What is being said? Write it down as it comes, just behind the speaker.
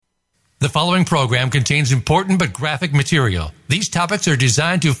The following program contains important but graphic material. These topics are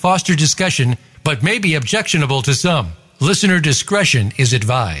designed to foster discussion, but may be objectionable to some. Listener discretion is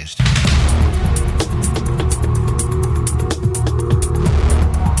advised.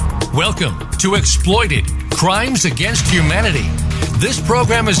 Welcome to Exploited: Crimes Against Humanity. This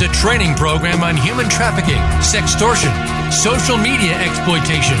program is a training program on human trafficking, sextortion, social media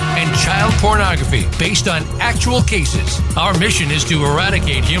exploitation, and child pornography based on actual cases. Our mission is to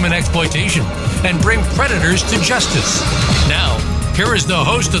eradicate human exploitation and bring predators to justice. Now, here is the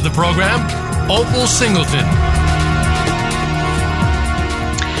host of the program, Opal Singleton.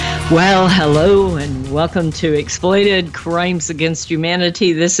 Well, hello and welcome to Exploited: Crimes Against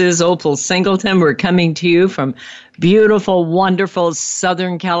Humanity. This is Opal Singleton. We're coming to you from beautiful, wonderful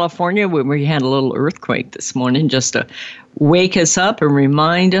Southern California, where we had a little earthquake this morning just to wake us up and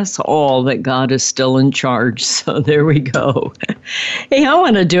remind us all that God is still in charge. So there we go. Hey, I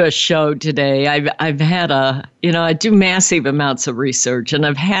want to do a show today. I've had I do massive amounts of research, and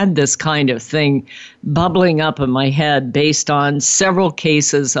I've had this kind of thing bubbling up in my head based on several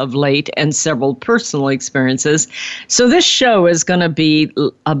cases of late and several personal experiences. So this show is going to be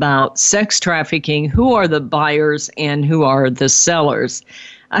about sex trafficking, who are the buyers and who are the sellers.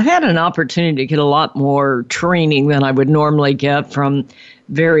 I've had an opportunity to get a lot more training than I would normally get from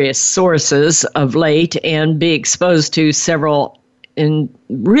various sources of late and be exposed to several in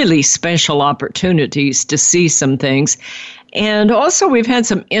really special opportunities to see some things. And also we've had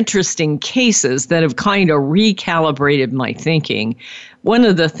some interesting cases that have kind of recalibrated my thinking. One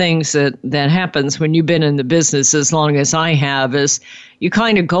of the things that happens when you've been in the business as long as I have is you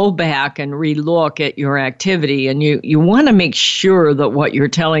kind of go back and relook at your activity, and you want to make sure that what you're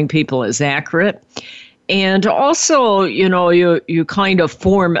telling people is accurate. And also, you kind of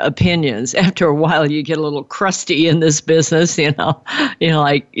form opinions. After a while, you get a little crusty in this business,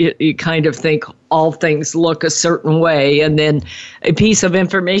 like you kind of think all things look a certain way. And then a piece of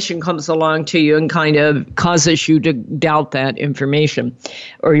information comes along to you and kind of causes you to doubt that information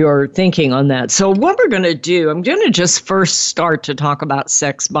or your thinking on that. So what we're going to do, I'm going to just first start to talk about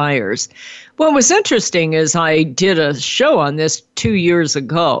sex buyers. What was interesting is I did a show on this 2 years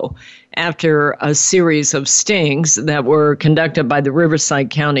ago, after a series of stings that were conducted by the Riverside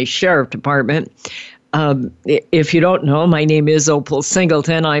County Sheriff Department. If you don't know, my name is Opal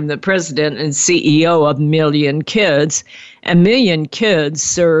Singleton. I'm the president and CEO of Million Kids. And Million Kids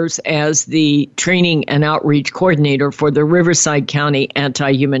serves as the training and outreach coordinator for the Riverside County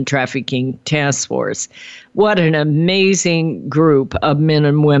Anti-Human Trafficking Task Force. What an amazing group of men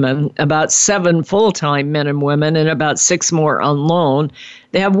and women, about 7 full-time men and women and about 6 more on loan.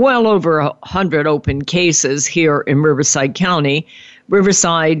 They have well over 100 open cases here in Riverside County.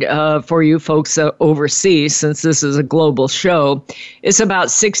 Riverside, for you folks overseas, since this is a global show, is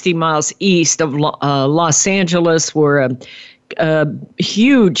about 60 miles east of Los Angeles. We're a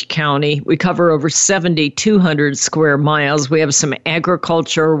huge county. We cover over 7,200 square miles. We have some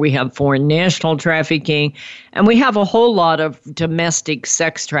agriculture, we have foreign national trafficking, and we have a whole lot of domestic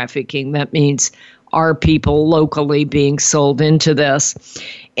sex trafficking. That means our people locally being sold into this.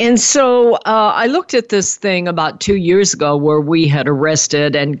 And so I looked at this thing about 2 years ago where we had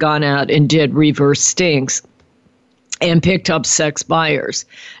arrested and gone out and did reverse stings and picked up sex buyers.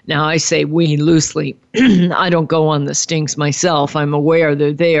 Now, I say we loosely. I don't go on the stings myself. I'm aware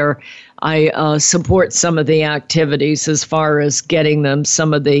they're there. I support some of the activities as far as getting them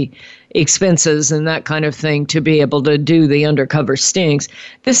some of the expenses and that kind of thing to be able to do the undercover stings.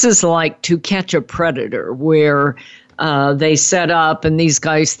 This is like To Catch a Predator, where they set up and these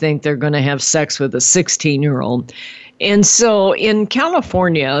guys think they're going to have sex with a 16-year-old. And so in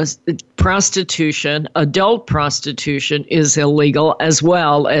California, prostitution, adult prostitution is illegal, as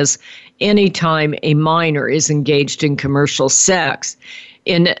well as any time a minor is engaged in commercial sex.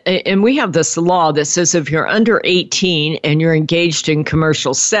 And we have this law that says if you're under 18 and you're engaged in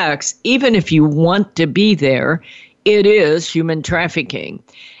commercial sex, even if you want to be there, it is human trafficking.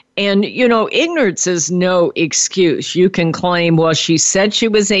 And, ignorance is no excuse. You can claim, well, she said she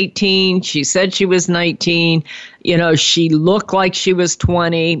was 18, she said she was 19, she looked like she was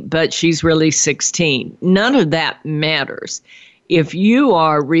 20, but she's really 16. None of that matters. If you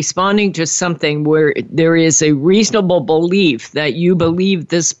are responding to something where there is a reasonable belief that you believe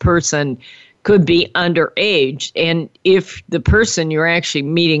this person could be underage, and if the person you're actually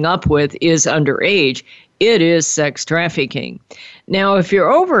meeting up with is underage, it is sex trafficking. Now, if you're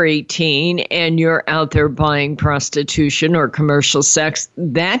over 18 and you're out there buying prostitution or commercial sex,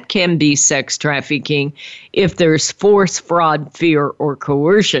 that can be sex trafficking if there's force, fraud, fear, or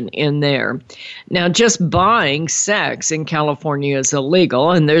coercion in there. Now, just buying sex in California is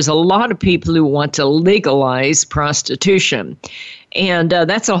illegal, and there's a lot of people who want to legalize prostitution. And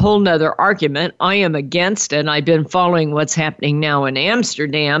that's a whole nother argument. I am against it. I've been following what's happening now in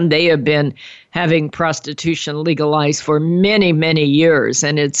Amsterdam. They have been having prostitution legalized for many, many years,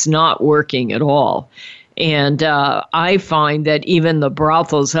 and it's not working at all. And I find that even the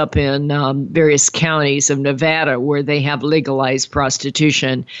brothels up in various counties of Nevada where they have legalized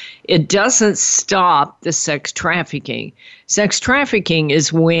prostitution, it doesn't stop the sex trafficking. Sex trafficking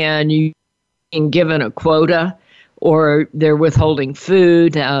is when you're given a quota or they're withholding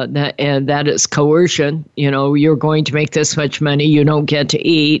food, and that is coercion. You know, you're going to make this much money, you don't get to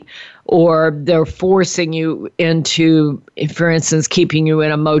eat. Or they're forcing you into, for instance, keeping you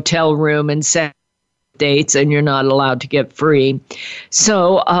in a motel room and setting dates, and you're not allowed to get free.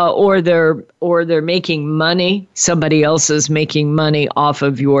 So, or they're making money. Somebody else is making money off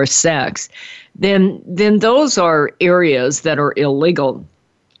of your sex. Then those are areas that are illegal.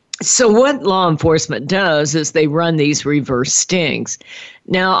 So what law enforcement does is they run these reverse stings.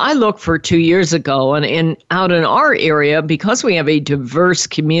 Now, I looked for 2 years ago, and out in our area, because we have a diverse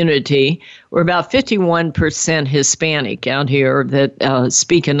community, we're about 51% Hispanic out here that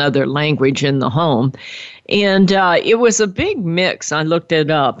speak another language in the home. And it was a big mix. I looked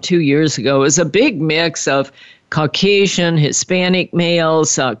it up 2 years ago. It was a big mix of Caucasian, Hispanic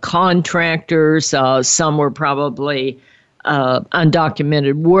males, contractors. Some were probably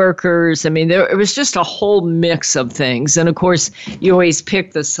undocumented workers. I mean, it was just a whole mix of things. And of course, you always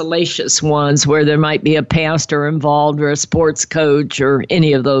pick the salacious ones where there might be a pastor involved or a sports coach or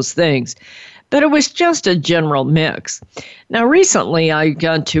any of those things. But it was just a general mix. Now, recently, I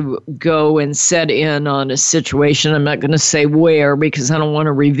got to go and set in on a situation. I'm not going to say where because I don't want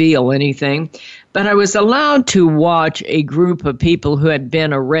to reveal anything. But I was allowed to watch a group of people who had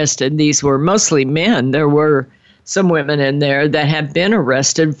been arrested. These were mostly men. There were some women in there that have been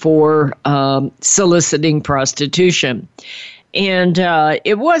arrested for soliciting prostitution. And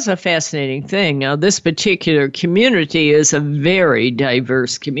it was a fascinating thing. Now, this particular community is a very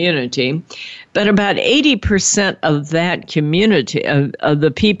diverse community, but about 80% of that community, of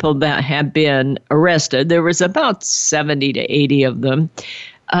the people that have been arrested, there was about 70 to 80 of them,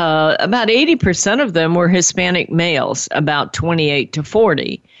 about 80% of them were Hispanic males, about 28 to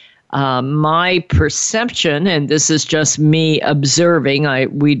 40. My perception, and this is just me observing,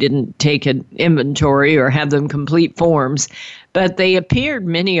 we didn't take an inventory or have them complete forms, but they appeared,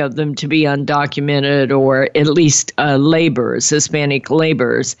 many of them, to be undocumented or at least laborers, Hispanic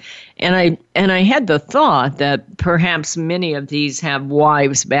laborers. And I had the thought that perhaps many of these have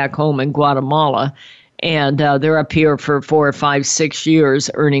wives back home in Guatemala, and they're up here for 4 or 5, 6 years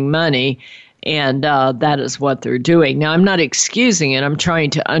earning money. And that is what they're doing. Now, I'm not excusing it. I'm trying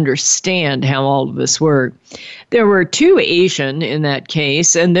to understand how all of this worked. There were 2 Asian in that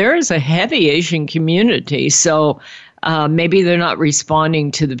case, and there is a heavy Asian community. So maybe they're not responding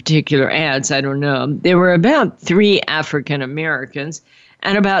to the particular ads. I don't know. There were about 3 African Americans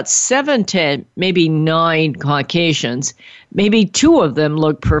and about 7 to maybe 9 Caucasians. Maybe 2 of them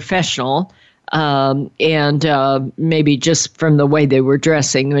looked professional. And maybe just from the way they were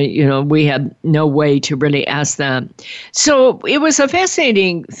dressing, you know, we had no way to really ask them. So it was a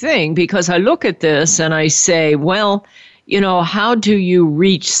fascinating thing because I look at this and I say, well, you know, how do you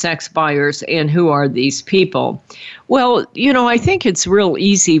reach sex buyers and who are these people? Well, you know, I think it's real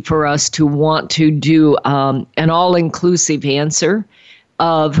easy for us to want to do an all-inclusive answer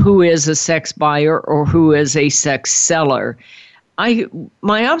of who is a sex buyer or who is a sex seller.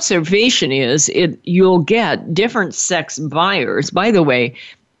 My observation is you'll get different sex buyers. By the way,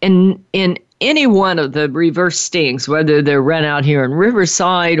 in any one of the reverse stings, whether they're run out here in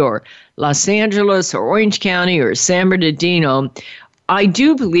Riverside or Los Angeles or Orange County or San Bernardino, I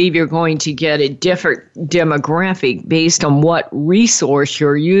do believe you're going to get a different demographic based on what resource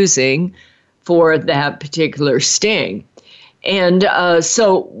you're using for that particular sting. And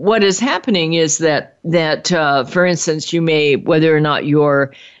so what is happening is that for instance, you may, whether or not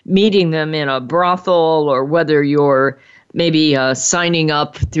you're meeting them in a brothel or whether you're maybe signing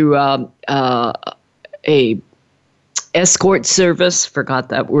up through a escort service, forgot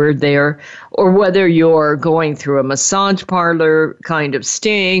that word there, or whether you're going through a massage parlor kind of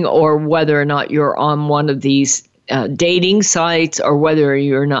sting, or whether or not you're on one of these dating sites, or whether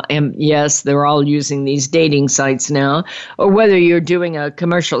you're not, and yes, they're all using these dating sites now, or whether you're doing a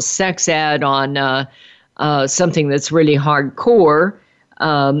commercial sex ad on something that's really hardcore,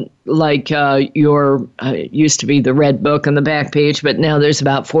 like your used to be the Red Book on the back page, but now there's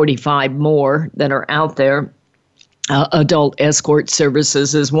about 45 more that are out there. Adult escort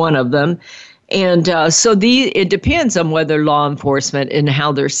services is one of them. And so it depends on whether law enforcement and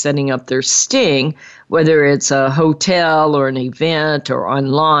how they're setting up their sting, whether it's a hotel or an event or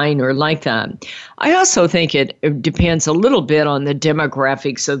online or like that. I also think it depends a little bit on the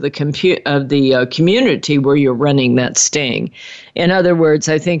demographics of the community where you're running that sting. In other words,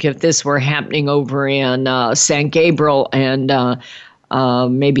 I think if this were happening over in San Gabriel and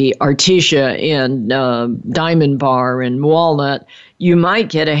maybe Artesia and Diamond Bar and Walnut, you might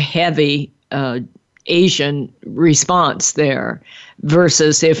get a heavy Asian response there,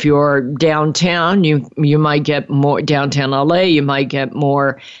 versus if you're downtown, you might get more downtown LA, you might get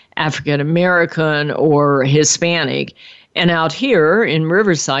more African American or Hispanic. And out here in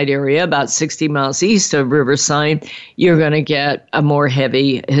Riverside area, about 60 miles east of Riverside, you're going to get a more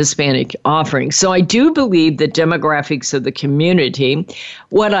heavy Hispanic offering. So I do believe the demographics of the community.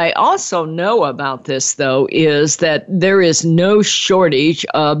 What I also know about this, though, is that there is no shortage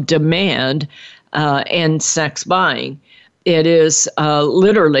of demand and sex buying. It is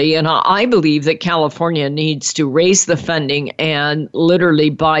literally, and I believe that California needs to raise the funding and literally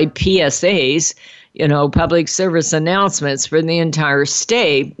buy PSAs, public service announcements for the entire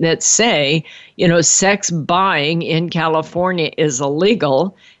state that say, sex buying in California is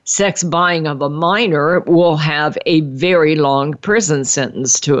illegal. Sex buying of a minor will have a very long prison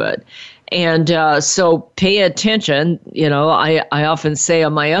sentence to it. And so pay attention. I often say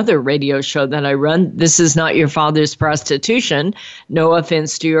on my other radio show that I run, this is not your father's prostitution. No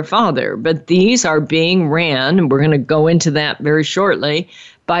offense to your father. But these are being ran, and we're going to go into that very shortly,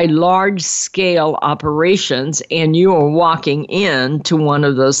 by large-scale operations, and you are walking into one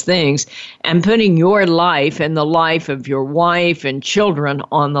of those things and putting your life and the life of your wife and children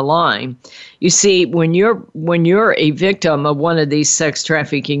on the line. You see, when you're a victim of one of these sex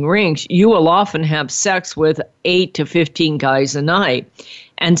trafficking rings, you will often have sex with 8 to 15 guys a night,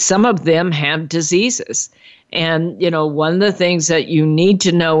 and some of them have diseases. And, one of the things that you need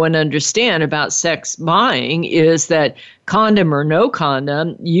to know and understand about sex buying is that condom or no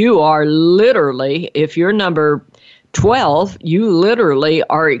condom, you are literally, if you're number 12, you literally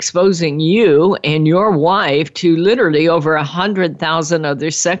are exposing you and your wife to literally over 100,000 other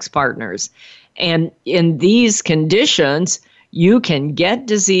sex partners. And in these conditions, you can get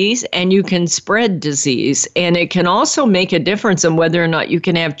disease and you can spread disease. And it can also make a difference in whether or not you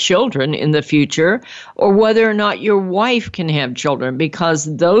can have children in the future or whether or not your wife can have children,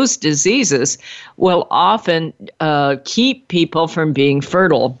 because those diseases will often keep people from being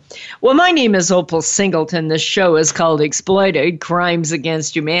fertile. Well, my name is Opal Singleton. This show is called Exploited: Crimes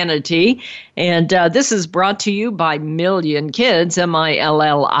Against Humanity. And this is brought to you by Million Kids,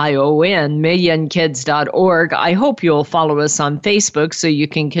 MILLION, millionkids.org. I hope you'll follow us on Facebook so you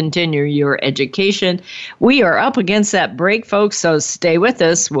can continue your education. We are up against that break, folks, so stay with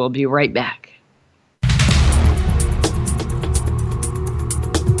us. We'll be right back.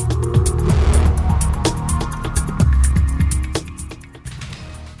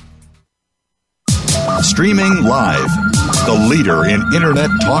 Streaming live, the leader in Internet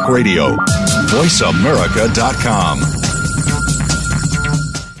talk radio, VoiceAmerica.com.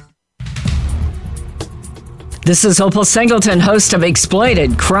 This is Opal Singleton, host of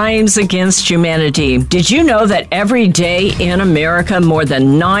Exploited: Crimes Against Humanity. Did you know that every day in America, more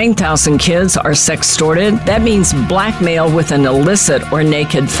than 9,000 kids are sextorted? That means blackmail with an illicit or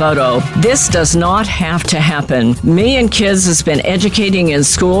naked photo. This does not have to happen. Million Kids has been educating in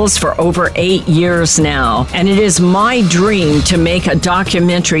schools for over 8 years now, and it is my dream to make a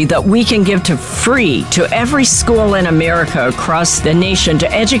documentary that we can give to free to every school in America across the nation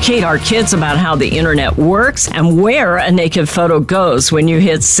to educate our kids about how the internet works and where a naked photo goes when you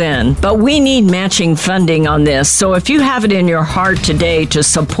hit send. But we need matching funding on this, so if you have it in your heart today to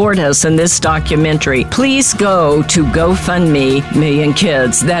support us in this documentary, please go to GoFundMe Million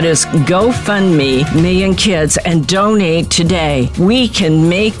Kids. That is GoFundMe Million Kids, and donate today. We can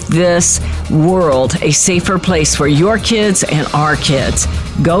make this world a safer place for your kids and our kids.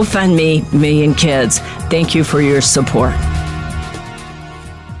 GoFundMe Million Kids. Thank you for your support.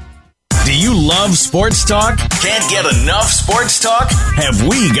 Do you love sports talk? Can't get enough sports talk? Have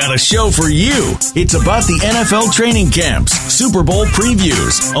we got a show for you? It's about the NFL training camps, Super Bowl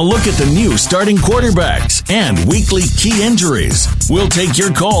previews, a look at the new starting quarterbacks, and weekly key injuries. We'll take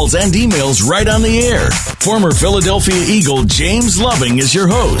your calls and emails right on the air. Former Philadelphia Eagle James Loving is your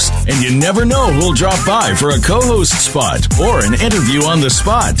host, and you never know who'll drop by for a co-host spot or an interview on the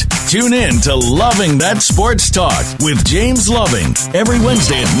spot. Tune in to Loving That Sports Talk with James Loving every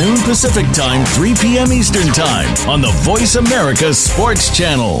Wednesday at noon Pacific Time, 3 p.m. Eastern Time on the Voice America Sports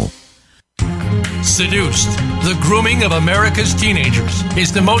Channel. Seduced, The Grooming of America's Teenagers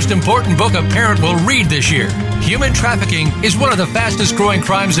is the most important book a parent will read this year. Human trafficking is one of the fastest growing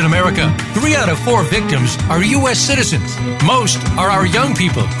crimes in America. 3 out of 4 victims are U.S. citizens. Most are our young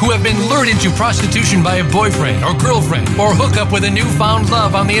people who have been lured into prostitution by a boyfriend or girlfriend or hook up with a newfound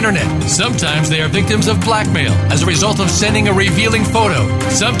love on the internet. Sometimes they are victims of blackmail as a result of sending a revealing photo.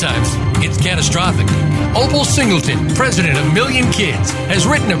 Sometimes it's catastrophic. Opal Singleton, president of Million Kids, has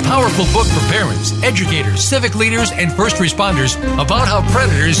written a powerful book for parents, educators, civic leaders, and first responders about how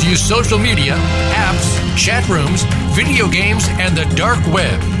predators use social media, apps, chat rooms, video games, and the dark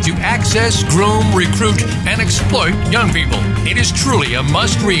web to access, groom, recruit, and exploit young people. It is truly a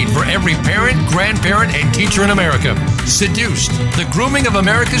must-read for every parent, grandparent, and teacher in America. Seduced, The Grooming of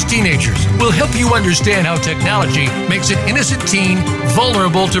America's Teenagers will help you understand how technology makes an innocent teen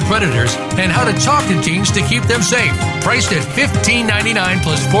vulnerable to predators and how to talk to teens to keep them safe. Priced at $15.99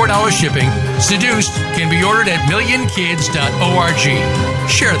 plus $4 shipping, Seduced can be ordered at millionkids.org.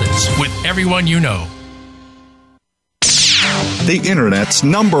 Share this with everyone you know. The Internet's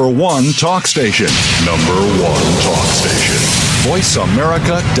 #1 talk station. #1 talk station.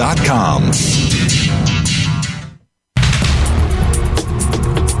 VoiceAmerica.com.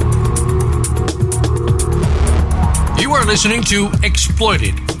 You are listening to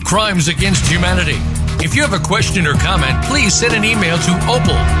Exploited, Crimes Against Humanity. If you have a question or comment, please send an email to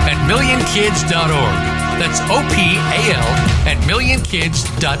opal@millionkids.org. That's OPAL at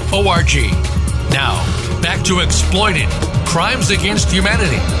millionkids.org. Now, back to Exploited, Crimes Against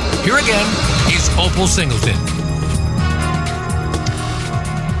Humanity. Here again is Opal Singleton.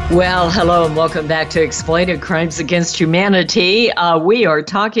 Well, hello and welcome back to Exploited Crimes Against Humanity. We are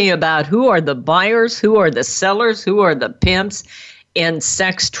talking about who are the buyers, who are the sellers, who are the pimps in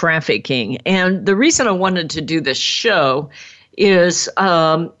sex trafficking. And the reason I wanted to do this show is,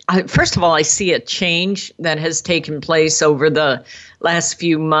 first of all, I see a change that has taken place over the last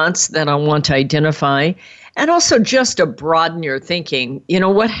few months that I want to identify. And also just to broaden your thinking. You know,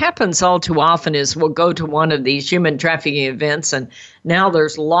 what happens all too often is we'll go to one of these human trafficking events, and now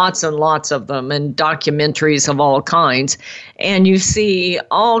there's lots and lots of them and documentaries of all kinds. And you see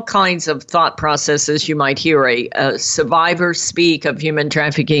all kinds of thought processes. You might hear a survivor speak of human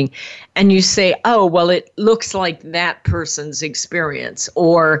trafficking, and you say, oh, well, it looks like that person's experience,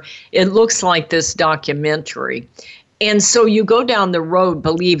 or it looks like this documentary. And so you go down the road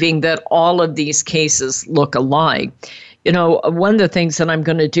believing that all of these cases look alike. You know, one of the things that I'm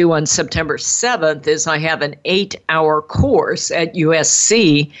going to do on September 7th is I have an 8-hour course at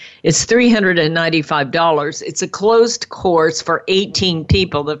USC. It's $395. It's a closed course for 18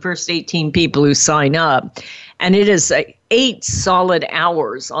 people, the first 18 people who sign up. And it is 8 solid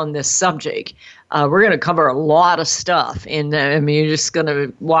hours on this subject. We're going to cover a lot of stuff, and I mean, you're just going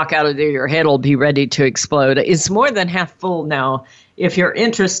to walk out of there, your head will be ready to explode. It's more than half full now. If you're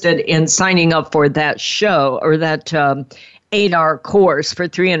interested in signing up for that show or that 8-hour course for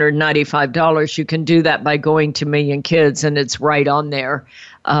 $395, you can do that by going to Million Kids, and it's right on there.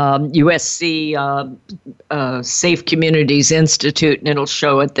 USC Safe Communities Institute, and it'll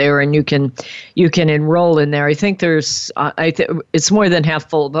show it there, and you can enroll in there. I think there's it's more than half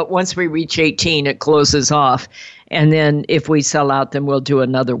full, but once we reach 18, it closes off, and then if we sell out, then we'll do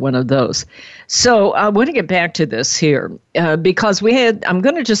another one of those. So I want to get back to this here because I'm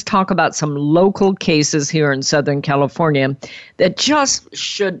going to just talk about some local cases here in Southern California that just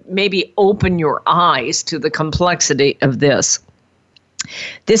should maybe open your eyes to the complexity of this.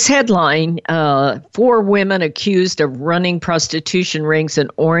 This headline, 4 women accused of running prostitution rings in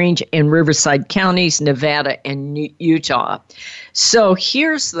Orange and Riverside counties, Nevada and Utah. So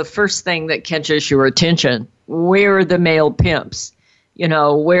here's the first thing that catches your attention. Where are the male pimps? You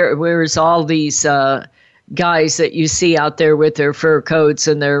know, where's all these guys that you see out there with their fur coats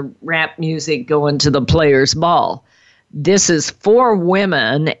and their rap music going to the Players Ball? This is 4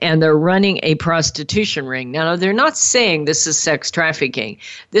 women, and they're running a prostitution ring. Now, they're not saying this is sex trafficking.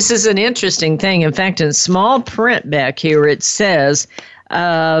 This is an interesting thing. In fact, in small print back here, it says,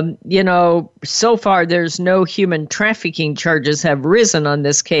 so far there's no human trafficking charges have risen on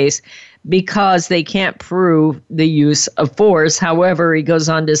this case because they can't prove the use of force. However, he goes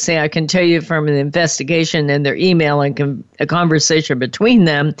on to say, I can tell you from an investigation and their email and a conversation between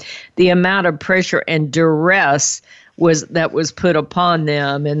them, the amount of pressure and duress that was put upon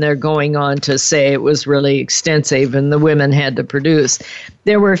them, and they're going on to say it was really extensive and the women had to produce.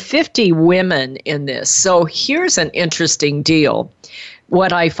 There were 50 women in this. So here's an interesting deal.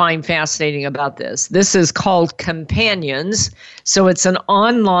 what I find fascinating about this. This is called Companions. So it's an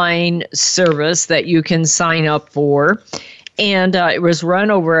online service that you can sign up for. And it was run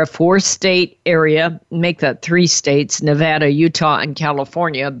over a 4-state area, make that 3 states, Nevada, Utah, and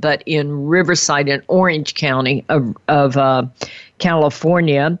California, but in Riverside and Orange County of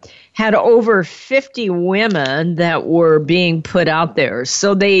California, had over 50 women that were being put out there.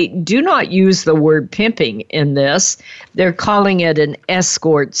 So they do not use the word pimping in this. They're calling it an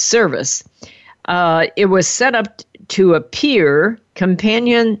escort service. It was set up to appear,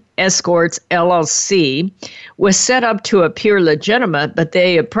 Companion Escorts LLC, was set up to appear legitimate, but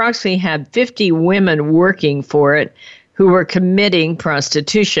they approximately had 50 women working for it who were committing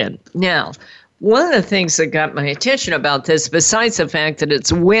prostitution. Now, one of the things that got my attention about this, besides the fact that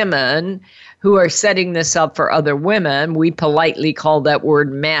it's women who are setting this up for other women, we politely call that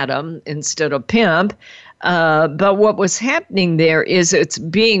word madam instead of pimp. But what was happening there is it's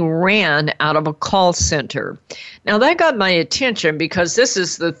being ran out of a call center. Now, that got my attention because this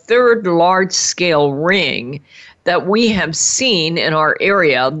is the 3rd large-scale ring that we have seen in our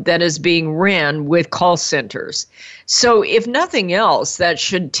area that is being ran with call centers. So if nothing else, that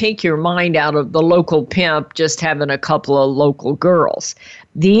should take your mind out of the local pimp just having a couple of local girls.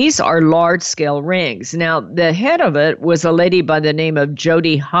 These are large-scale rings. Now, the head of it was a lady by the name of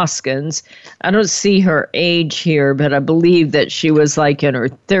Jody Hoskins. I don't see her age here, but I believe that she was like in her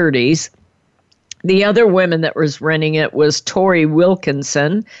 30s. The other women that was running it was Tori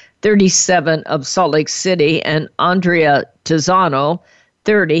Wilkinson, 37, of Salt Lake City, and Andrea Tizano,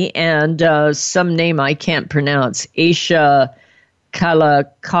 30, and some name I can't pronounce, Aisha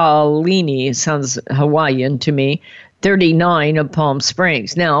Kalakalini, sounds Hawaiian to me, 39, of Palm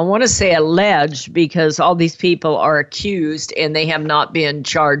Springs. Now, I want to say alleged because all these people are accused and they have not been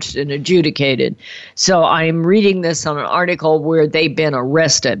charged and adjudicated. So I'm reading this on an article where they've been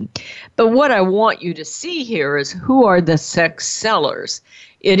arrested. But what I want you to see here is who are the sex sellers.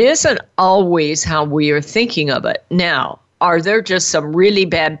 It isn't always how we are thinking of it. Now, are there just some really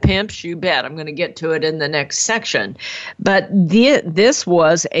bad pimps? You bet. I'm going to get to it in the next section. But this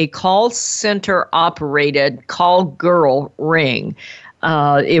was a call center operated call girl ring.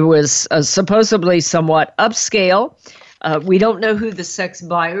 It was supposedly somewhat upscale. We don't know who the sex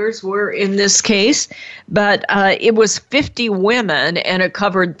buyers were in this case, but it was 50 women and it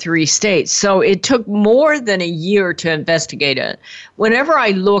covered 3 states. So it took more than a year to investigate it. Whenever I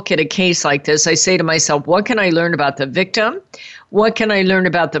look at a case like this, I say to myself, what can I learn about the victim? What can I learn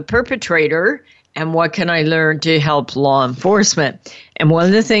about the perpetrator? And what can I learn to help law enforcement? And one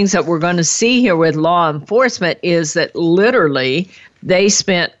of the things that we're going to see here with law enforcement is that literally they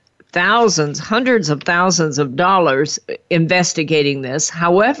spent thousands, hundreds of thousands of dollars investigating this.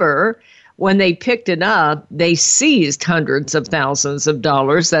 However, when they picked it up, they seized hundreds of thousands of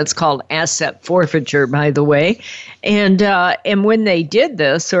dollars. That's called asset forfeiture, by the way. And when they did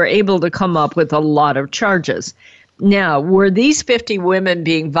this, they were able to come up with a lot of charges. Now, were these 50 women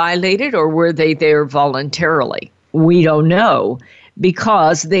being violated or were they there voluntarily? We don't know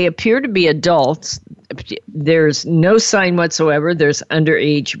because they appear to be adults. There's no sign whatsoever. There's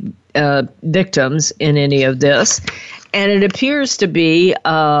underage victims in any of this. And it appears to be,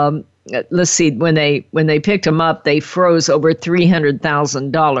 let's see, when they picked them up, they froze over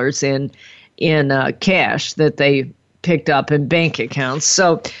 $300,000 in cash that they picked up in bank accounts.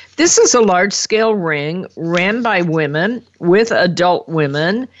 So this is a large-scale ring ran by women with adult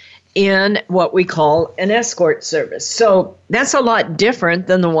women in what we call an escort service. So that's a lot different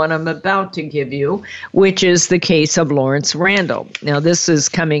than the one I'm about to give you, which is the case of Lawrence Randall. Now, this is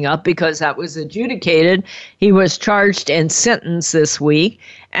coming up because that was adjudicated. He was charged and sentenced this week,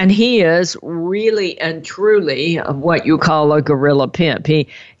 and he is really and truly what you call a guerrilla pimp.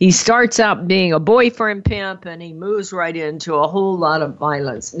 He starts out being a boyfriend pimp, and he moves right into a whole lot of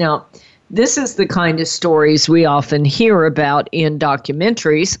violence. Now, this is the kind of stories we often hear about in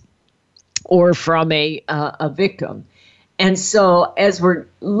documentaries or from a victim. And so as we're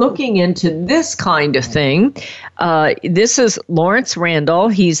looking into this kind of thing, this is Lawrence Randall.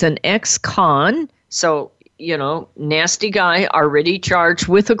 He's an ex-con, so, nasty guy, already charged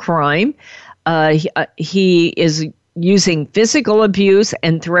with a crime. He is using physical abuse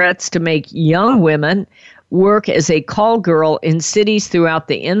and threats to make young women work as a call girl in cities throughout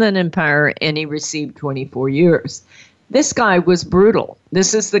the Inland Empire, and he received 24 years. This guy was brutal.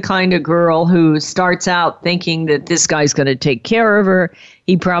 This is the kind of girl who starts out thinking that this guy's going to take care of her.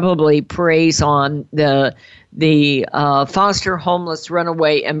 He probably preys on the foster, homeless,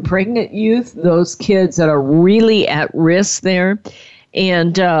 runaway, and pregnant youth, those kids that are really at risk there.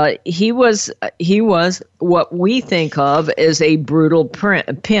 And he was what we think of as a brutal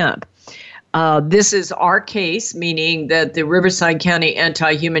pimp. This is our case, meaning that the Riverside County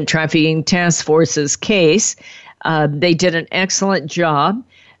Anti-Human Trafficking Task Force's case. They did an excellent job.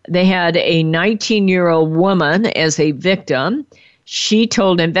 They had a 19-year-old woman as a victim. She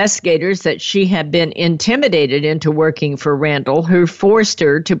told investigators that she had been intimidated into working for Randall, who forced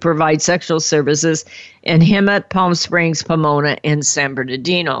her to provide sexual services in Hemet, Palm Springs, Pomona, and San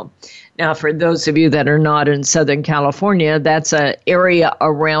Bernardino. Now, for those of you that are not in Southern California, that's an area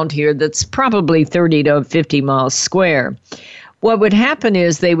around here that's probably 30 to 50 miles square. What would happen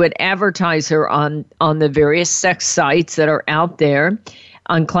is they would advertise her on the various sex sites that are out there,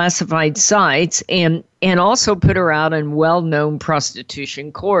 on classified sites, and also put her out in well-known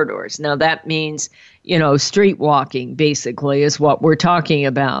prostitution corridors. Now, that means, street walking, basically, is what we're talking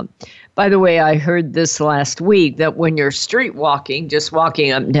about. By the way, I heard this last week that when you're street walking, just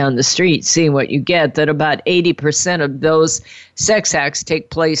walking up and down the street, seeing what you get, that about 80% of those sex acts take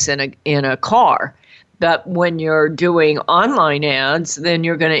place in a car. But when you're doing online ads, then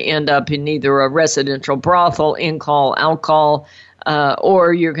you're going to end up in either a residential brothel, in-call, out-call,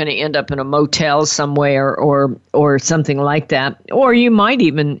 or you're going to end up in a motel somewhere or something like that. Or you might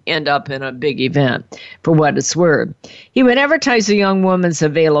even end up in a big event, for what it's worth. He would advertise the young woman's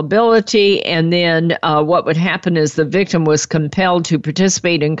availability, and then what would happen is the victim was compelled to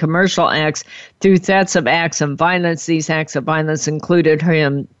participate in commercial acts through threats of acts of violence. These acts of violence included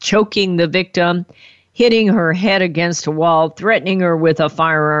him choking the victim, hitting her head against a wall, threatening her with a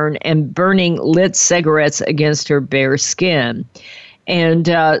firearm, and burning lit cigarettes against her bare skin. And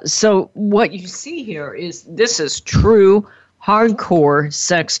so what you see here is this is true hardcore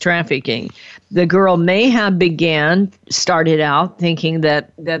sex trafficking. The girl may have started out thinking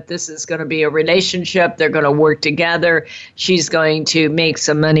that this is going to be a relationship. They're going to work together. She's going to make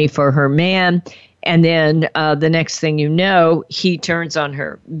some money for her man. And then the next thing you know, he turns on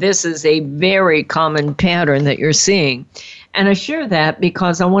her. This is a very common pattern that you're seeing. And I share that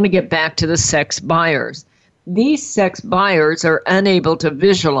because I want to get back to the sex buyers. These sex buyers are unable to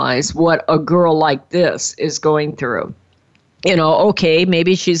visualize what a girl like this is going through. Okay,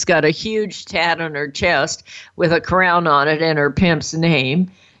 maybe she's got a huge tat on her chest with a crown on it and her pimp's name.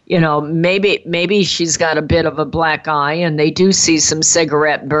 Maybe she's got a bit of a black eye, and they do see some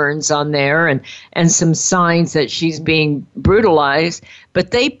cigarette burns on there and some signs that she's being brutalized,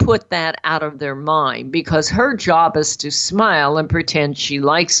 but they put that out of their mind because her job is to smile and pretend she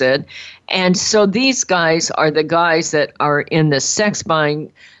likes it. And so these guys are the guys that are in the sex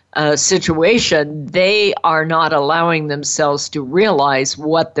buying situation. They are not allowing themselves to realize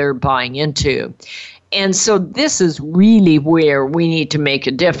what they're buying into. And so this is really where we need to make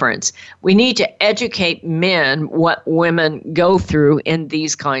a difference. We need to educate men what women go through in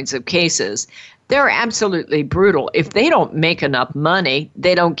these kinds of cases. They're absolutely brutal. If they don't make enough money,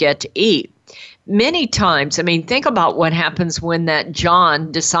 they don't get to eat. Many times, think about what happens when that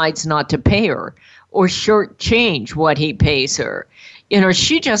John decides not to pay her or shortchange what he pays her.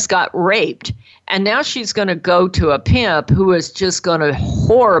 She just got raped, and now she's going to go to a pimp who is just going to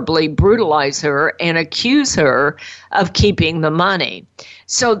horribly brutalize her and accuse her of keeping the money.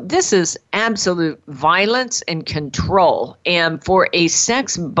 So this is absolute violence and control. And for a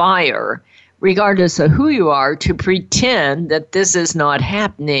sex buyer, regardless of who you are, to pretend that this is not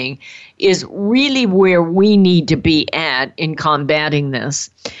happening is really where we need to be at in combating this.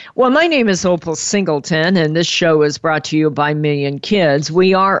 Well, my name is Opal Singleton, and this show is brought to you by Million Kids.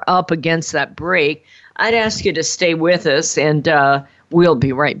 We are up against that break. I'd ask you to stay with us, and we'll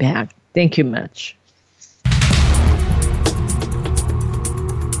be right back. Thank you much.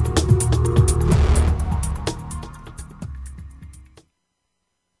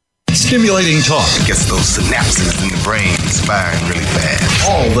 Stimulating talk. Gets those synapses in the brain firing really fast.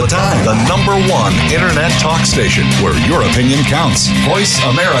 All the time. The #1 internet talk station where your opinion counts.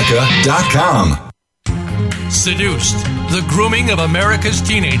 VoiceAmerica.com. Seduced, The Grooming of America's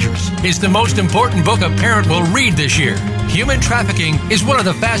Teenagers is the most important book a parent will read this year. Human trafficking is one of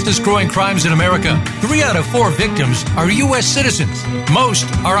the fastest growing crimes in America. 3 out of 4 victims are U.S. citizens. Most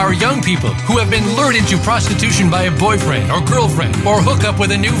are our young people who have been lured into prostitution by a boyfriend or girlfriend or hook up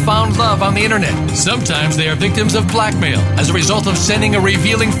with a newfound love on the internet. Sometimes they are victims of blackmail as a result of sending a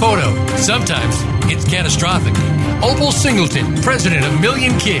revealing photo. Sometimes it's catastrophic. Opal Singleton, president of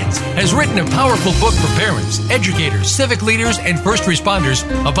Million Kids, has written a powerful book for parents, educators, civic leaders, and first responders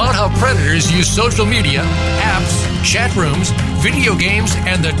about how predators use social media, apps, chat rooms, video games,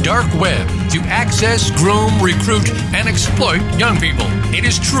 and the dark web to access, groom, recruit, and exploit young people. It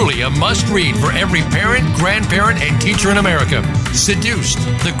is truly a must-read for every parent, grandparent, and teacher in America. Seduced,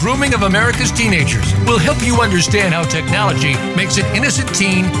 The Grooming of America's Teenagers will help you understand how technology makes an innocent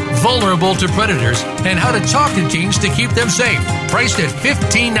teen vulnerable to predators and how to talk to teens to keep them safe. Priced at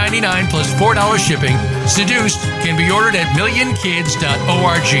 $15.99 plus $4 shipping, Seduced can be ordered at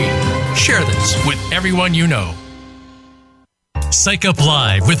millionkids.org. Share this with everyone you know. Psych Up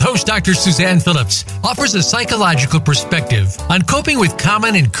Live with host Dr. Suzanne Phillips offers a psychological perspective on coping with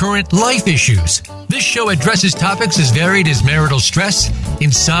common and current life issues. This show addresses topics as varied as marital stress,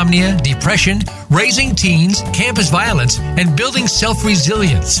 insomnia, depression, raising teens, campus violence, and building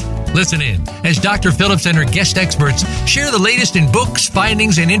self-resilience. Listen in as Dr. Phillips and her guest experts share the latest in books,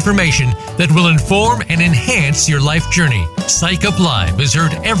 findings, and information that will inform and enhance your life journey. Psych Up Live is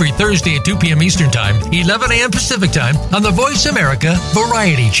heard every Thursday at 2 p.m. Eastern Time, 11 a.m. Pacific Time on the Voice America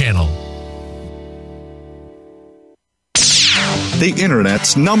Variety Channel. The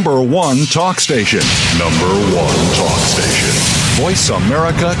Internet's #1 talk station. #1 talk station.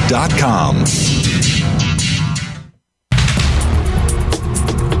 VoiceAmerica.com.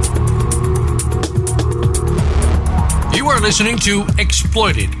 You are listening to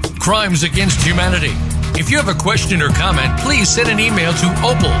Exploited: Crimes Against Humanity. If you have a question or comment, please send an email to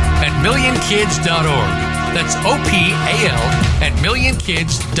opal@millionkids.org. That's OPAL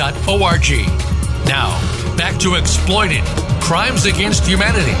 @millionkids.org. Now, back to Exploited: Crimes Against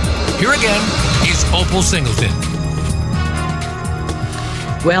Humanity. Here again is Opal Singleton.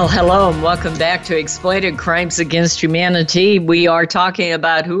 Well, hello and welcome back to Exploited: Crimes Against Humanity. We are talking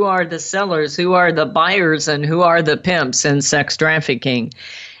about who are the sellers, who are the buyers, and who are the pimps in sex trafficking.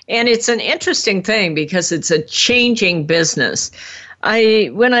 And it's an interesting thing because it's a changing business.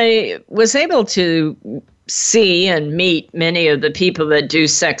 When I was able to see and meet many of the people that do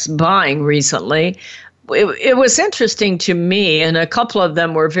sex buying recently, it was interesting to me, and a couple of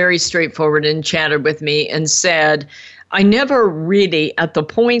them were very straightforward and chatted with me and said, I never really, at the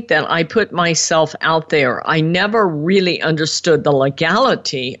point that I put myself out there, I never really understood the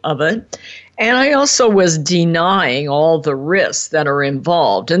legality of it. And I also was denying all the risks that are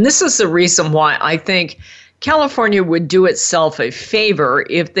involved. And this is the reason why I think California would do itself a favor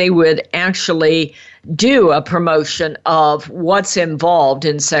if they would actually do a promotion of what's involved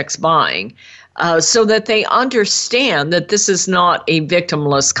in sex buying. So that they understand that this is not a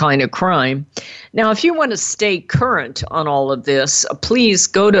victimless kind of crime. Now, if you want to stay current on all of this, please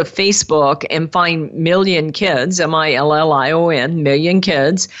go to Facebook and find Million Kids, MILLION, Million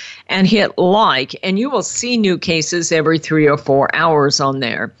Kids, and hit like, and you will see new cases every 3 or 4 hours on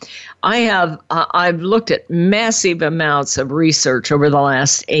there. I've looked at massive amounts of research over the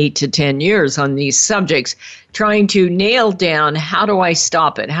last 8 to 10 years on these subjects, trying to nail down how do I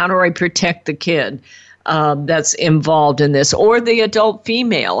stop it? How do I protect the kid that's involved in this, or the adult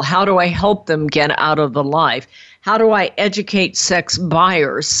female? How do I help them get out of the life? How do I educate sex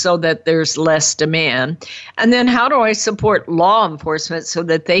buyers so that there's less demand? And then how do I support law enforcement so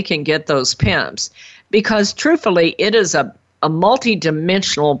that they can get those pimps? Because truthfully, it is a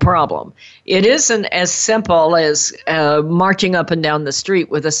multi-dimensional problem. It isn't as simple as marching up and down the street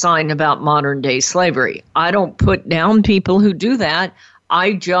with a sign about modern-day slavery. I don't put down people who do that.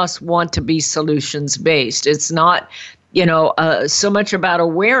 I just want to be solutions-based. It's not, so much about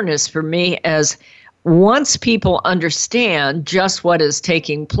awareness for me as once people understand just what is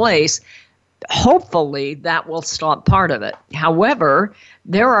taking place, hopefully that will stop part of it. However,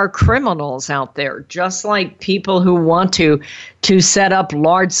 there are criminals out there, just like people who want to set up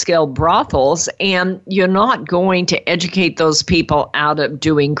large-scale brothels, and you're not going to educate those people out of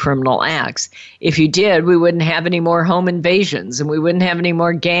doing criminal acts. If you did, we wouldn't have any more home invasions, and we wouldn't have any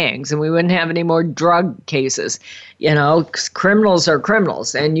more gangs, and we wouldn't have any more drug cases. Criminals are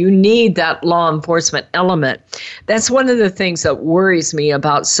criminals, and you need that law enforcement element. That's one of the things that worries me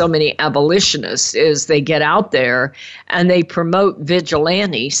about so many abolitionists is they get out there and they promote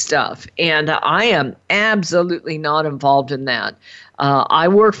vigilante stuff, and I am absolutely not involved in that. I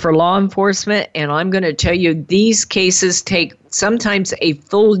work for law enforcement, and I'm going to tell you these cases take sometimes a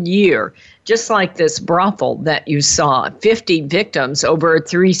full year, just like this brothel that you saw, 50 victims over a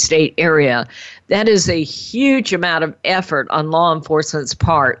 3-state area. That is a huge amount of effort on law enforcement's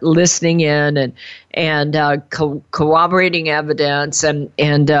part, listening in and corroborating evidence and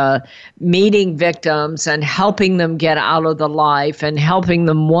meeting victims and helping them get out of the life and helping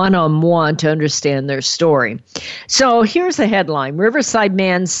them one-on-one to understand their story. So here's the headline: Riverside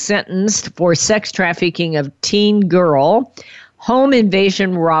man sentenced for sex trafficking of teen girl, home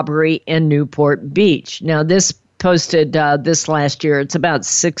invasion robbery in Newport Beach. Now, this posted this last year. It's about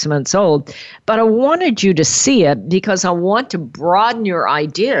 6 months old. But I wanted you to see it because I want to broaden your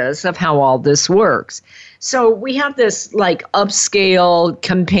ideas of how all this works. So we have this like upscale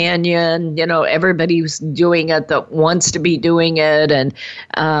companion, everybody's doing it that wants to be doing it. And,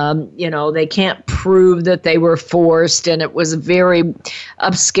 they can't prove that they were forced and it was very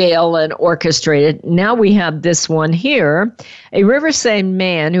upscale and orchestrated. Now we have this one here, a Riverside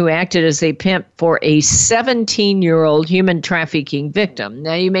man who acted as a pimp for a 17-year-old human trafficking victim.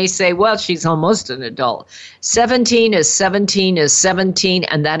 Now you may say, well, she's almost an adult. 17 is 17 is 17,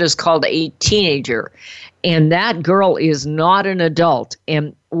 and that is called a teenager. And that girl is not an adult.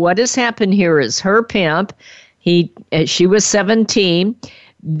 And what has happened here is her pimp, she was 17.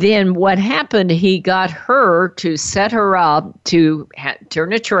 Then what happened, he got her to set her up to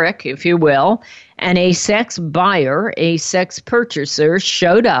turn a trick, if you will, and a sex buyer, a sex purchaser,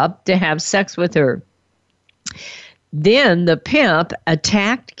 showed up to have sex with her. Then the pimp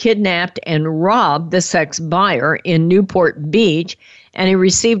attacked, kidnapped, and robbed the sex buyer in Newport Beach, and he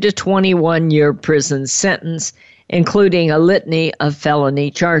received a 21-year prison sentence, including a litany of felony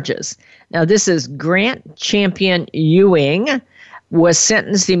charges. Now, this is Grant Champion Ewing, was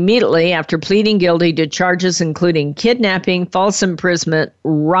sentenced immediately after pleading guilty to charges including kidnapping, false imprisonment,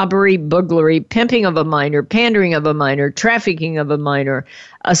 robbery, burglary, pimping of a minor, pandering of a minor, trafficking of a minor,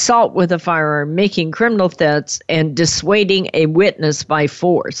 assault with a firearm, making criminal threats, and dissuading a witness by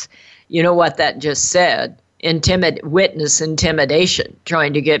force. You know what that just said? Witness intimidation,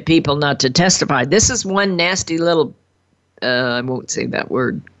 trying to get people not to testify. This is one nasty little, I won't say that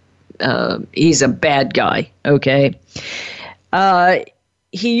word. He's a bad guy, okay?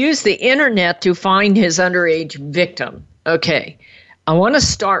 He used the internet to find his underage victim. Okay, I want to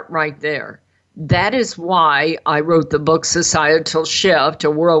start right there. That is why I wrote the book Societal Shift,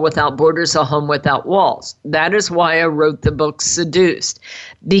 A World Without Borders, A Home Without Walls. That is why I wrote the book Seduced.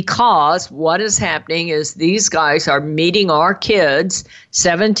 Because what is happening is these guys are meeting our kids,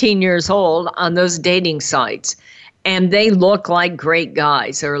 17 years old, on those dating sites. And they look like great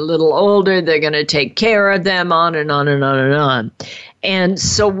guys. They're a little older. They're going to take care of them, on and on and on and on. And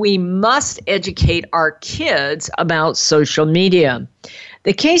so we must educate our kids about social media.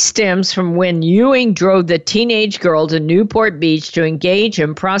 The case stems from when Ewing drove the teenage girl to Newport Beach to engage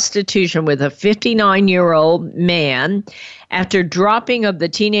in prostitution with a 59-year-old man. After dropping of the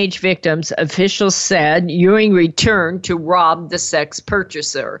teenage victims, officials said Ewing returned to rob the sex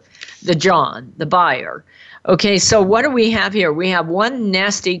purchaser, the buyer. Okay, so what do we have here? We have one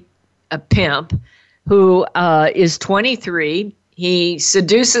nasty pimp who is 23. He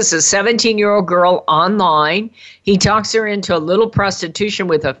seduces a 17-year-old girl online. He talks her into a little prostitution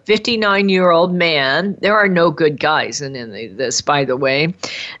with a 59-year-old man. There are no good guys in this, by the way.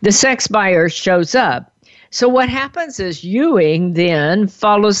 The sex buyer shows up. So what happens is Ewing then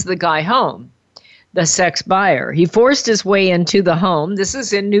follows the guy home, the sex buyer. He forced his way into the home. This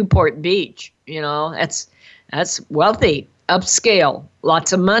is in Newport Beach. That's wealthy, upscale,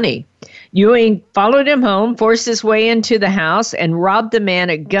 lots of money. Ewing followed him home, forced his way into the house, and robbed the man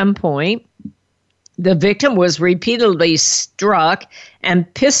at gunpoint. The victim was repeatedly struck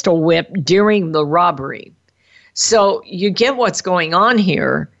and pistol whipped during the robbery. So you get what's going on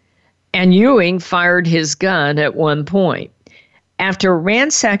here, and Ewing fired his gun at one point. After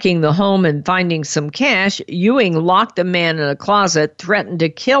ransacking the home and finding some cash, Ewing locked the man in a closet, threatened to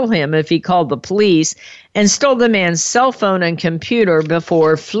kill him if he called the police, and stole the man's cell phone and computer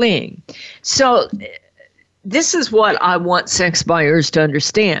before fleeing. So this is what I want sex buyers to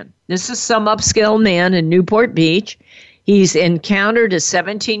understand. This is some upscale man in Newport Beach. He's encountered a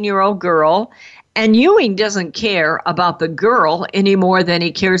 17-year-old girl, and Ewing doesn't care about the girl any more than he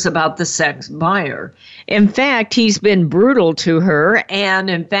cares about the sex buyer. In fact, he's been brutal to her, and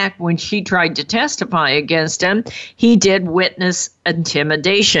in fact, when she tried to testify against him, he did witness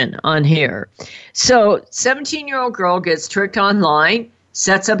intimidation on her. So, 17-year-old girl gets tricked online,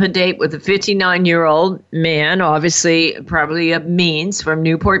 sets up a date with a 59-year-old man, obviously probably a means from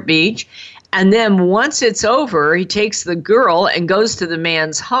Newport Beach. And then once it's over, he takes the girl and goes to the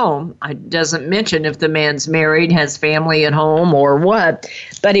man's home. It doesn't mention if the man's married, has family at home or what,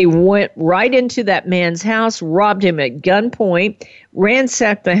 but he went right into that man's house, robbed him at gunpoint,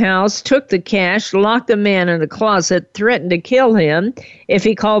 ransacked the house, took the cash, locked the man in a closet, threatened to kill him if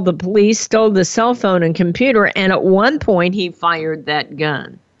he called the police, stole the cell phone and computer, and at one point he fired that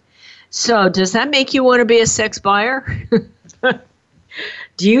gun. So does that make you want to be a sex buyer?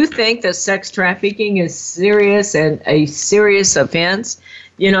 Do you think that sex trafficking is serious and a serious offense?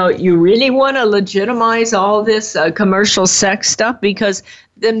 You know, you really want to legitimize all this commercial sex stuff, because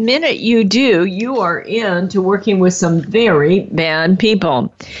the minute you do, you are into working with some very bad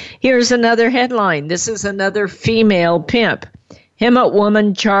people. Here's another headline. This is another female pimp. Hemet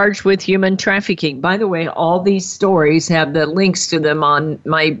woman charged with human trafficking. By the way, all these stories have the links to them on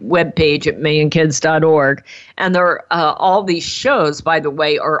my webpage at millionkids.org. And all these shows, by the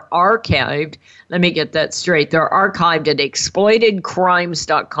way, are archived. Let me get that straight. They're archived at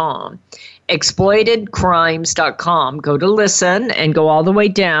exploitedcrimes.com. Exploitedcrimes.com. Go to listen and go all the way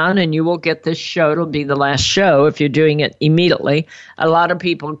down, and you will get this show. It'll be the last show if you're doing it immediately. A lot of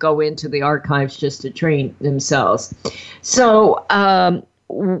people go into the archives just to train themselves. So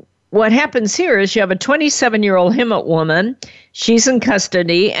what happens here is you have a 27-year-old Hemet woman. She's in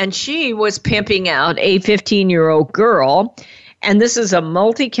custody, and she was pimping out a 15-year-old girl. And this is a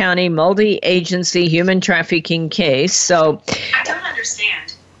multi-county, multi-agency human trafficking case. So I don't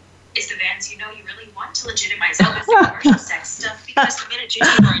understand. Is the Vans, you really want to legitimize all this commercial sex stuff, because the minute you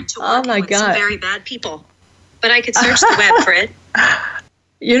are into working with some very bad people. But I could search the web for it.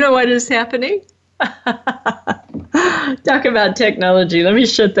 You know what is happening? Talk about technology. Let me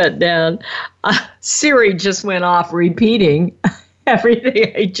shut that down. Siri just went off repeating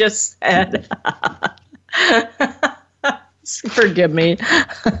everything I just said. Forgive me.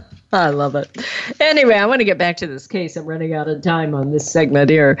 I love it. Anyway, I want to get back to this case. I'm running out of time on this segment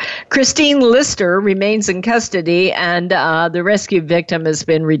here. Christine Lister remains in custody, and the rescue victim has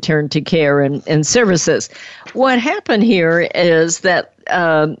been returned to care and services. What happened here is that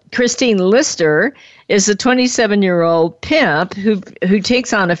Christine Lister is a 27-year-old pimp who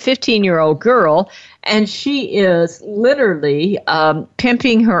takes on a 15-year-old girl, and she is literally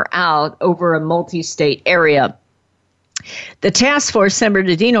pimping her out over a multi-state area. The task force, San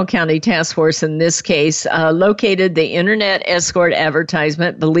Bernardino County Task Force in this case, located the internet escort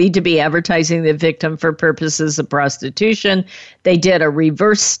advertisement believed to be advertising the victim for purposes of prostitution. They did a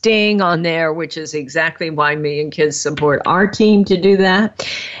reverse sting on there, which is exactly why Million Kids support our team to do that.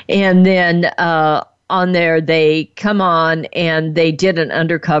 And then on there, they come on and they did an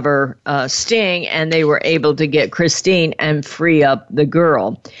undercover sting, and they were able to get Christine and free up the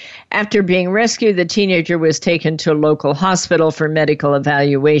girl. After being rescued, the teenager was taken to a local hospital for medical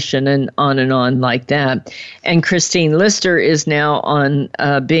evaluation, and on like that. And Christine Lister is now on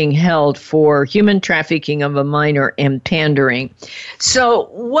being held for human trafficking of a minor and pandering. So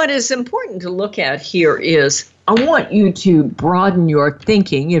what is important to look at here is I want you to broaden your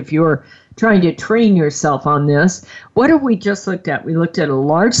thinking if you're trying to train yourself on this. What have we just looked at? We looked at a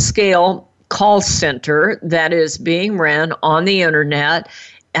large-scale call center that is being ran on the internet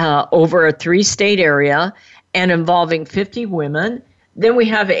over a 3-state area and involving 50 women. Then we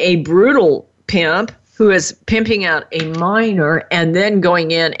have a brutal pimp who is pimping out a minor and then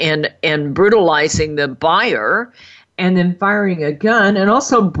going in and brutalizing the buyer and then firing a gun and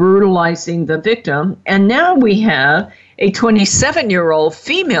also brutalizing the victim. And now we have a 27-year-old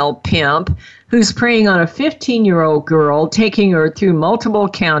female pimp who's preying on a 15-year-old girl, taking her through multiple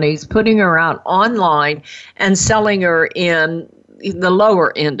counties, putting her out online and selling her in the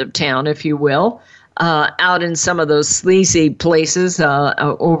lower end of town, if you will, out in some of those sleazy places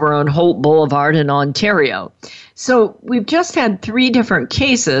over on Holt Boulevard in Ontario. So we've just had 3 different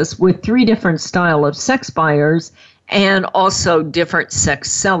cases with 3 different style of sex buyers and also different sex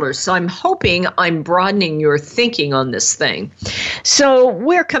sellers. So I'm hoping I'm broadening your thinking on this thing. So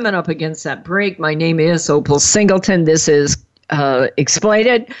we're coming up against that break. My name is Opal Singleton. This is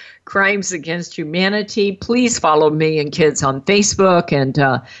Exploited Crimes Against Humanity. Please follow Million Kids on Facebook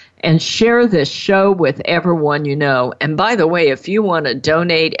and share this show with everyone you know. And by the way, if you want to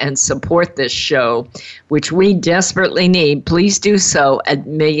donate and support this show, which we desperately need, please do so at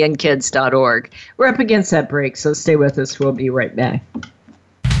millionkids.org. We're up against that break, so stay with us. We'll be right back.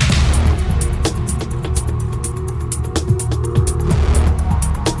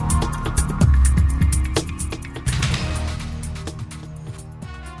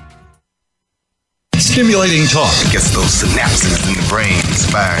 Stimulating talk. It gets those synapses in the brain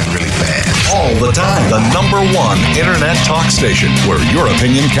firing really fast. All the time. The #1 internet talk station where your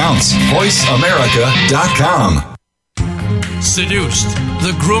opinion counts. VoiceAmerica.com. Seduced,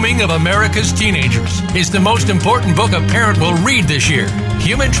 The Grooming of America's Teenagers is the most important book a parent will read this year.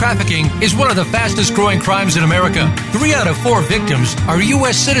 Human trafficking is one of the fastest growing crimes in America. 3 out of 4 victims are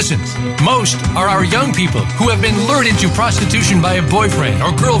U.S. citizens. Most are our young people who have been lured into prostitution by a boyfriend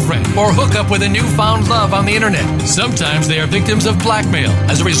or girlfriend or hook up with a newfound love on the internet. Sometimes they are victims of blackmail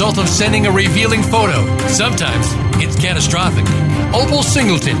as a result of sending a revealing photo. Sometimes it's catastrophic. Opal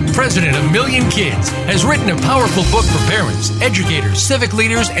Singleton, president of Million Kids, has written a powerful book for parents, educators, civic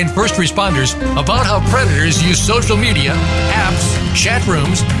leaders, and first responders about how predators use social media, apps, chat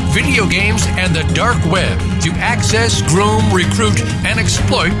rooms, video games, and the dark web to access, groom, recruit, and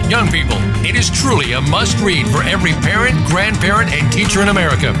exploit young people. It is truly a must-read for every parent, grandparent, and teacher in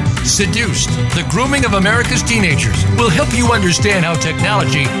America. Seduced, The Grooming of America's Teenagers will help you understand how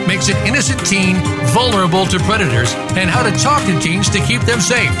technology makes an innocent teen vulnerable to predators and how to talk to teens to keep them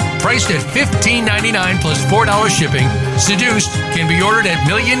safe. Priced at $15.99 plus $4 shipping, Seduced can be ordered at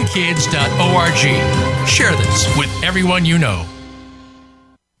millionkids.org. Share this with everyone you know.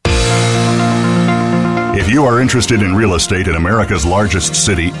 If you are interested in real estate in America's largest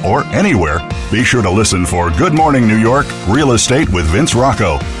city or anywhere, be sure to listen for Good Morning New York, Real Estate with Vince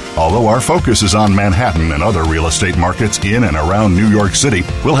Rocco. Although our focus is on Manhattan and other real estate markets in and around New York City,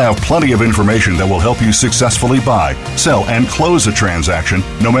 we'll have plenty of information that will help you successfully buy, sell, and close a transaction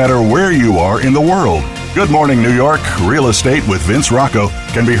no matter where you are in the world. Good Morning New York, Real Estate with Vince Rocco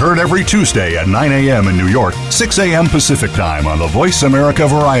can be heard every Tuesday at 9 a.m. in New York, 6 a.m. Pacific Time on the Voice America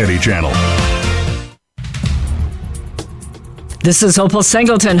Variety Channel. This is Opal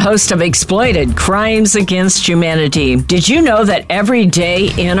Singleton, host of Exploited: Crimes Against Humanity. Did you know that every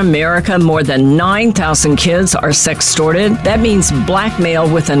day in America, more than 9,000 kids are sextorted? That means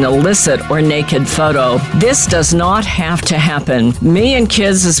blackmail with an illicit or naked photo. This does not have to happen. Million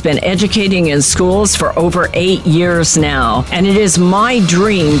Kids has been educating in schools for over 8 years now, and it is my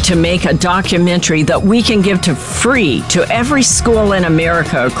dream to make a documentary that we can give to free to every school in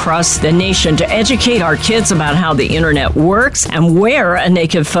America across the nation to educate our kids about how the internet works and where a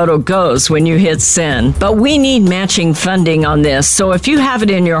naked photo goes when you hit send. But we need matching funding on this. So if you have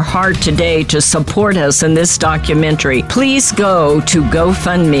it in your heart today to support us in this documentary, please go to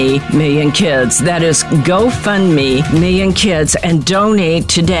GoFundMe Million Kids. That is GoFundMe Million Kids, and donate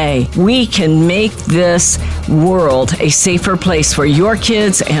today. We can make this world a safer place for your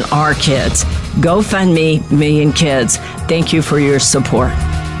kids and our kids. GoFundMe Million Kids. Thank you for your support.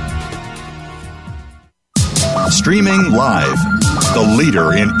 Streaming live, the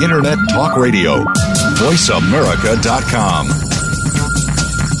leader in Internet Talk Radio, VoiceAmerica.com.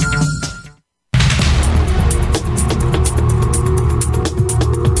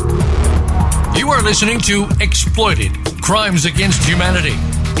 You are listening to Exploited: Crimes Against Humanity.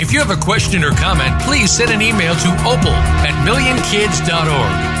 If you have a question or comment, please send an email to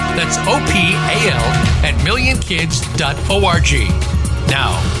opal@millionkids.org. That's OPAL @millionkids.org.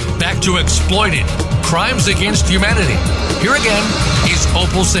 Now, back to Exploited: Crimes Against Humanity. Here again is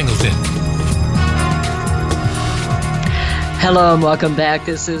Opal Singleton. Hello and welcome back.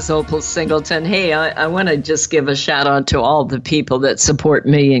 This is Opal Singleton. Hey, I want to just give a shout out to all the people that support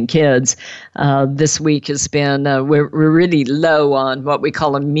Million Kids. This week has been, we're really low on what we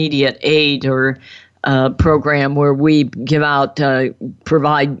call immediate aid, or program where we give out,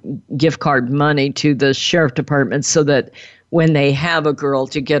 provide gift card money to the sheriff department so that when they have a girl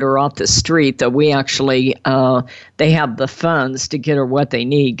to get her off the street, that we actually, they have the funds to get her what they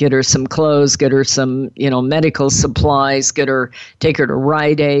need, get her some clothes, get her some, medical supplies, take her to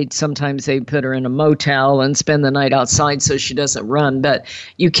Rite Aid. Sometimes they put her in a motel and spend the night outside so she doesn't run. But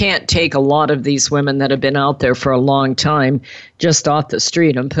you can't take a lot of these women that have been out there for a long time just off the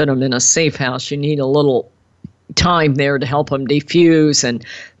street and put them in a safe house. You need a little time there to help them defuse and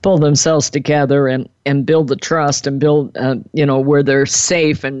pull themselves together and build the trust and build, where they're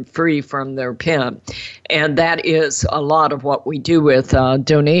safe and free from their pimp. And that is a lot of what we do with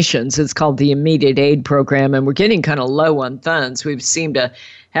donations. It's called the Immediate Aid Program, and we're getting kind of low on funds. We've seemed to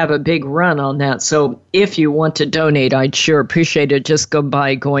have a big run on that. So if you want to donate, I'd sure appreciate it. Just go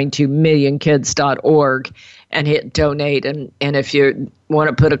by going to millionkids.org and hit donate. And if you want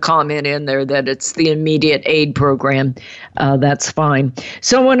to put a comment in there that it's the Immediate Aid Program, that's fine.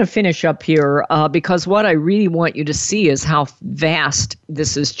 So I want to finish up here because what I really want you to see is how fast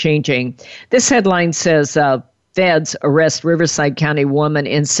this is changing. This headline says, Feds arrest Riverside County woman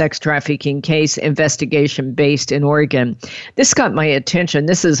in sex trafficking case, investigation based in Oregon. This got my attention.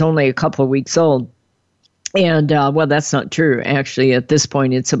 This is only a couple of weeks old. And, that's not true. Actually, at this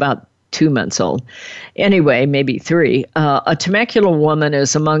point, it's about 2 months old. Anyway, maybe 3. A Temecula woman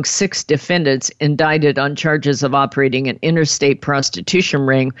is among 6 defendants indicted on charges of operating an interstate prostitution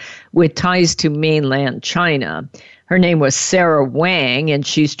ring with ties to mainland China. Her name was Sarah Wang, and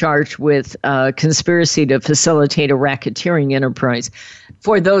she's charged with conspiracy to facilitate a racketeering enterprise.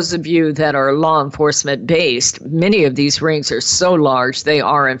 For those of you that are law enforcement based, many of these rings are so large, they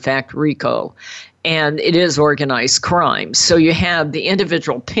are in fact RICO. and it is organized crime. So you have the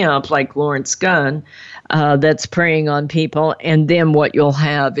individual pimp like Lawrence Gunn that's preying on people, and then what you'll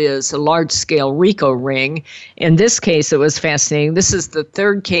have is a large-scale RICO ring. In this case, it was fascinating. This is the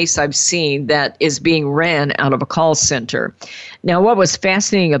third case I've seen that is being ran out of a call center. Now, what was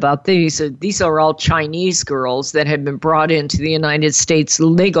fascinating about these are all Chinese girls that had been brought into the United States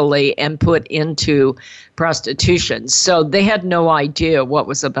legally and put into prostitution. So they had no idea what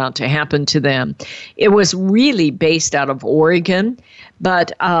was about to happen to them. It was really based out of Oregon,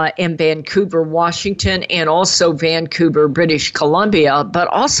 but in Vancouver, Washington, and also Vancouver, British Columbia, but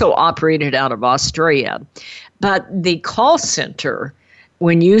also operated out of Australia. But the call center,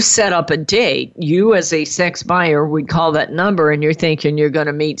 when you set up a date, you as a sex buyer would call that number, and you're thinking you're going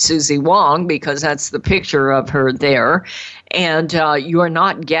to meet Susie Wong because that's the picture of her there. And you're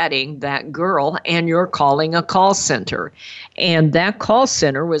not getting that girl, and you're calling a call center. And that call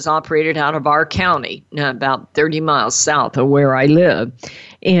center was operated out of our county, about 30 miles south of where I live.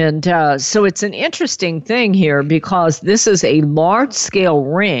 And so it's an interesting thing here because this is a large-scale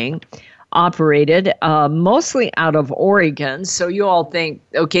ring operated mostly out of Oregon. So you all think,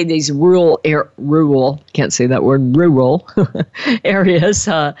 okay, these rural, can't say that word, rural areas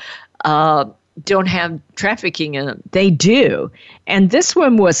don't have trafficking in them. They do. And this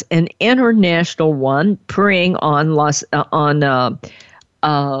one was an international one preying on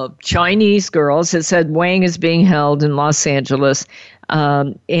Chinese girls. It said Wang is being held in Los Angeles,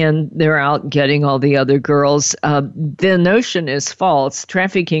 and they're out getting all the other girls. The notion is false.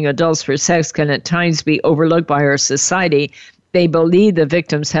 Trafficking adults for sex can at times be overlooked by our society. They believe the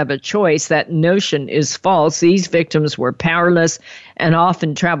victims have a choice. That notion is false. These victims were powerless and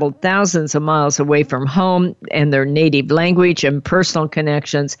often traveled thousands of miles away from home and their native language and personal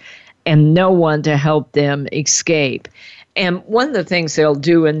connections, and no one to help them escape. And one of the things they'll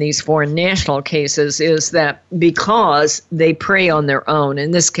do in these foreign national cases is that because they prey on their own,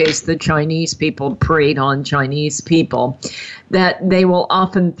 in this case, the Chinese people preyed on Chinese people, that they will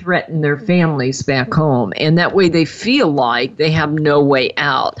often threaten their families back home. And that way they feel like they have no way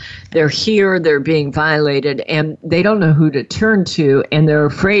out. They're here, they're being violated, and they don't know who to turn to, and they're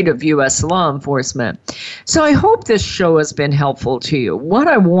afraid of U.S. law enforcement. So I hope this show has been helpful to you. What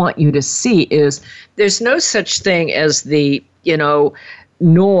I want you to see is there's no such thing as the,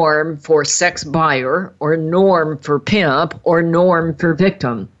 norm for sex buyer or norm for pimp or norm for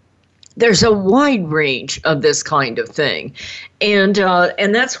victim. There's a wide range of this kind of thing. And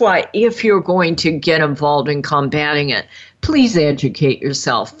that's why if you're going to get involved in combating it, please educate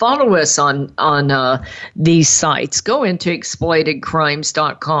yourself. Follow us on these sites. Go into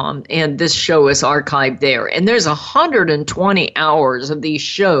exploitedcrimes.com, and this show is archived there. And there's 120 hours of these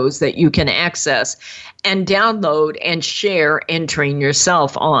shows that you can access and download and share and train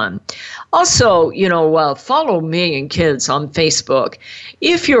yourself on. Also, follow me and kids on Facebook.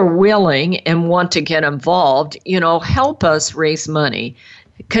 If you're willing and want to get involved, help us raise money.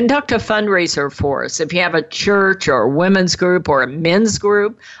 Conduct a fundraiser for us. If you have a church or a women's group or a men's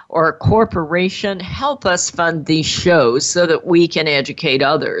group or a corporation, help us fund these shows so that we can educate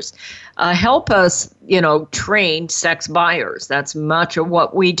others. Help us, train sex buyers. That's much of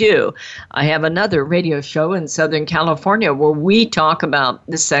what we do. I have another radio show in Southern California where we talk about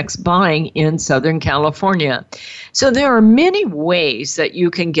the sex buying in Southern California. So there are many ways that you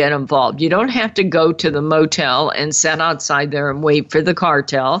can get involved. You don't have to go to the motel and sit outside there and wait for the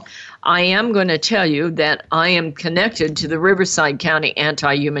cartel. I am going to tell you that I am connected to the Riverside County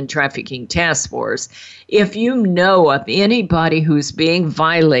Anti-Human Trafficking Task Force. If you know of anybody who's being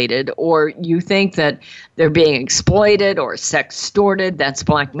violated, or you think that they're being exploited or sextorted, that's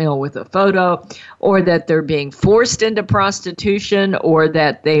blackmail with a photo, or that they're being forced into prostitution, or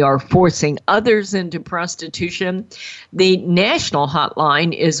that they are forcing others into prostitution, the national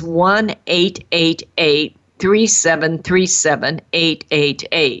hotline is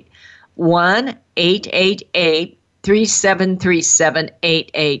 1-888-3737-888.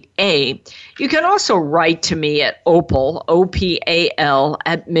 1-888-3737-888. You can also write to me at Opal, OPAL,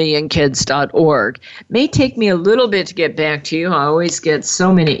 @millionkids.org. May take me a little bit to get back to you. I always get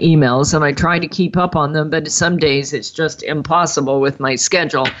so many emails, and I try to keep up on them, but some days it's just impossible with my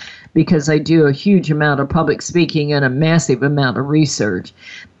schedule because I do a huge amount of public speaking and a massive amount of research.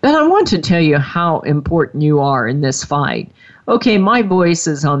 But I want to tell you how important you are in this fight. Okay, my voice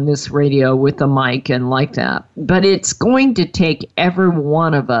is on this radio with the mic and like that, but it's going to take every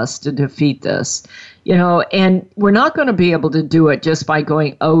one of us to defeat this, and we're not going to be able to do it just by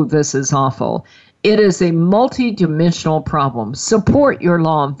going, oh, this is awful. It is a multidimensional problem. Support your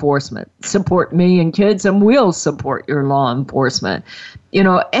law enforcement. Support me and kids, and we'll support your law enforcement.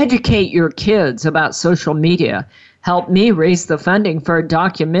 Educate your kids about social media. Help me raise the funding for a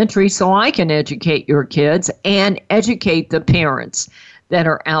documentary so I can educate your kids and educate the parents that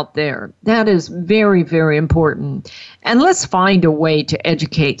are out there. That is very, very important. And let's find a way to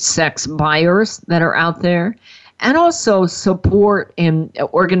educate sex buyers that are out there, and also support in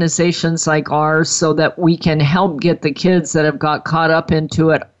organizations like ours so that we can help get the kids that have got caught up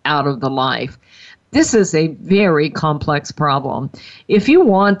into it out of the life. This is a very complex problem. If you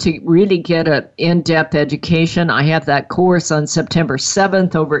want to really get an in-depth education, I have that course on September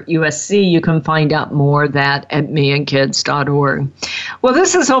 7th over at USC. You can find out more of that at meandkids.org. Well,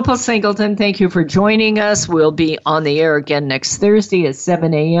 this is Opal Singleton. Thank you for joining us. We'll be on the air again next Thursday at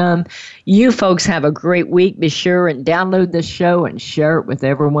 7 a.m. You folks have a great week. Be sure and download the show and share it with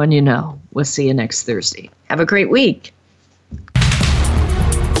everyone you know. We'll see you next Thursday. Have a great week.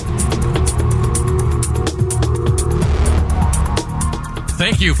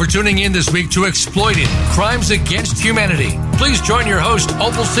 Thank you for tuning in this week to Exploited, Crimes Against Humanity. Please join your host,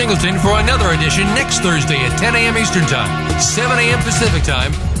 Opal Singleton, for another edition next Thursday at 10 a.m. Eastern Time, 7 a.m. Pacific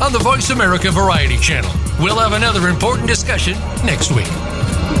Time on the Voice America Variety Channel. We'll have another important discussion next week.